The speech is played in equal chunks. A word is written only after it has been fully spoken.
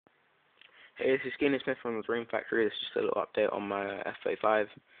Hey, this is Skinny Smith from the Dream Factory. This is just a little update on my F-35. As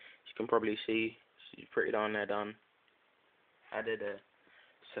you can probably see, it's pretty darn near done. Added a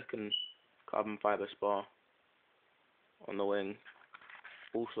second carbon fiber spar on the wing.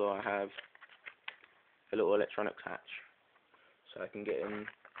 Also, I have a little electronic hatch, so I can get in and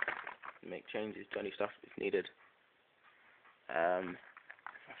make changes to any stuff if needed. If I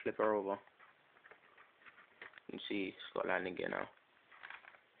flip her over, you can see it's got landing gear now.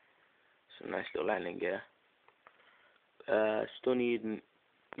 It's a nice little landing gear. Still need an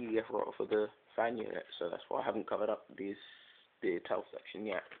EF rotor for the fan unit, so that's why I haven't covered up the tail section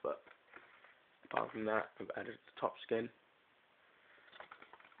yet. But apart from that, I've added the top skin,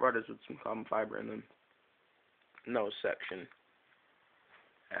 rudders with some carbon fiber in them, nose section,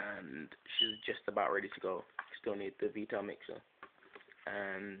 and she's just about ready to go. Still need the VTEL mixer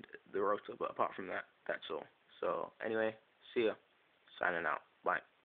and the rotor, but apart from that, that's all. So anyway, see ya. Signing out. Bye.